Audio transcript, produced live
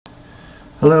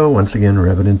Hello, once again,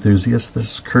 Revit enthusiasts.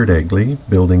 This is Kurt Egley,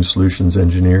 Building Solutions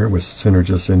Engineer with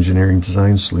Synergis Engineering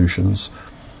Design Solutions.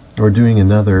 We're doing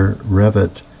another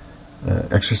Revit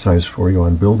exercise for you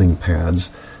on building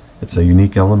pads. It's a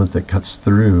unique element that cuts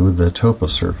through the topo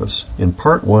surface. In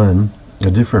part one, a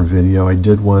different video, I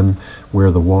did one where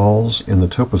the walls and the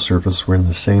topo surface were in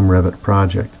the same Revit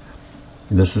project.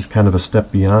 This is kind of a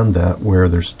step beyond that, where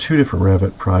there's two different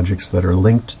Revit projects that are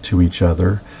linked to each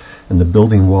other, and the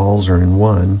building walls are in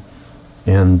one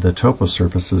and the topo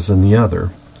surface is in the other.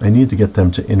 I need to get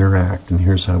them to interact, and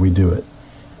here's how we do it.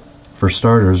 For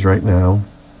starters, right now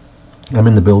I'm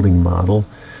in the building model,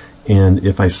 and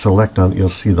if I select on it, you'll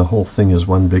see the whole thing is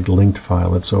one big linked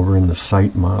file. It's over in the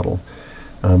site model.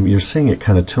 You're seeing it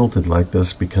kind of tilted like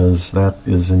this because that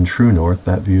is in True North,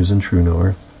 that view is in True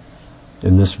North,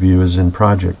 and this view is in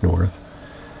Project North.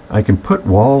 I can put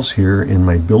walls here in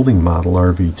my building model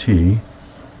RVT,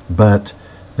 but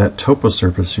that topo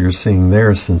surface you're seeing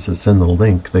there, since it's in the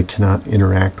link, they cannot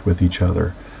interact with each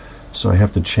other. So I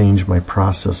have to change my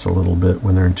process a little bit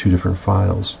when they're in two different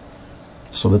files.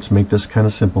 So let's make this kind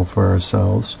of simple for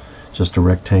ourselves. Just a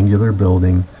rectangular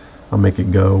building. I'll make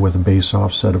it go with a base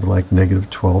offset of like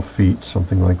 -12 feet,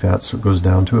 something like that, so it goes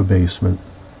down to a basement.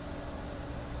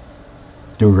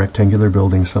 Do a rectangular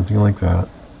building, something like that.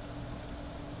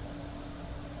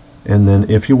 And then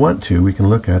if you want to, we can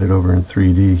look at it over in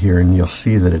 3D here, and you'll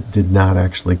see that it did not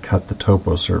actually cut the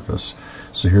topo surface.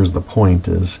 So here's the point,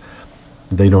 is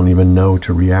they don't even know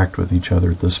to react with each other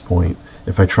at this point.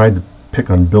 If I tried to pick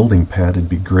on building pad, it'd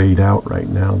be grayed out right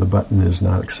now. The button is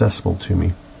not accessible to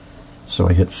me. So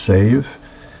I hit save,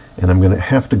 and I'm going to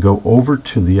have to go over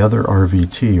to the other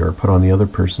RVT, or put on the other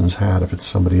person's hat if it's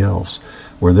somebody else,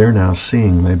 where they're now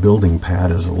seeing my building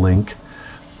pad as a link.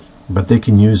 But they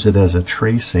can use it as a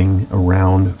tracing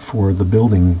around for the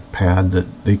building pad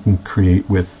that they can create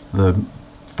with the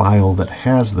file that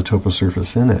has the topo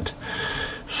surface in it.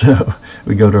 So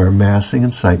we go to our massing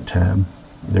and site tab.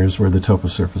 There's where the topo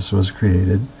surface was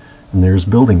created, and there's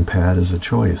building pad as a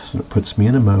choice. And it puts me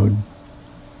in a mode.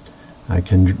 I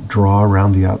can draw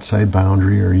around the outside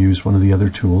boundary or use one of the other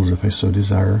tools if I so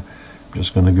desire. I'm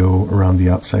just going to go around the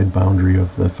outside boundary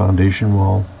of the foundation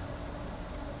wall.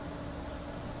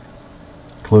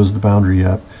 Close the boundary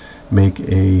up, make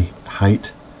a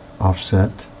height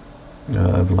offset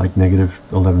of like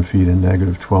 -11 feet and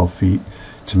 -12 feet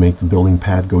to make the building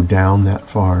pad go down that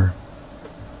far,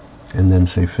 and then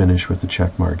say finish with the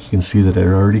check mark. You can see that I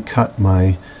already cut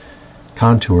my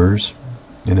contours,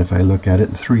 and if I look at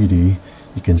it in 3D,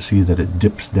 you can see that it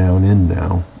dips down in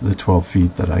now, the 12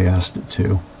 feet that I asked it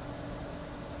to,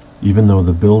 even though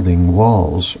the building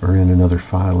walls are in another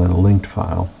file, in a linked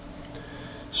file.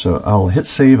 So I'll hit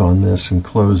save on this and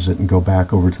close it and go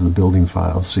back over to the building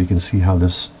file so you can see how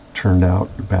this turned out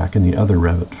back in the other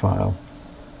Revit file.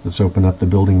 Let's open up the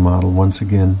building model once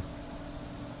again.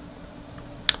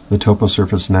 The topo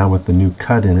surface now with the new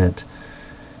cut in it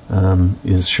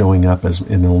is showing up as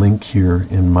in a link here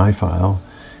in my file,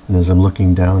 and as I'm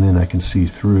looking down in, I can see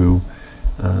through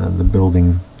the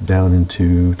building down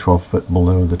into 12 foot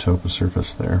below the topo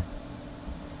surface there.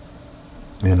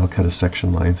 And I'll cut a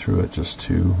section line through it just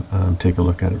to take a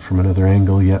look at it from another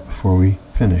angle yet before we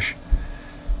finish.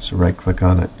 So right click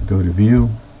on it, go to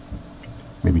view,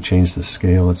 maybe change the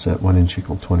scale. It's at 1 inch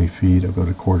equal 20 feet. I'll go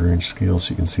to 1/4 inch scale so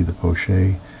you can see the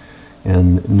poche,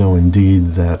 and know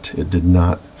indeed that it did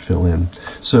not fill in.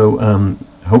 So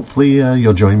hopefully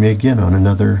you'll join me again on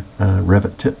another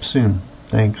Revit tip soon.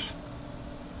 Thanks.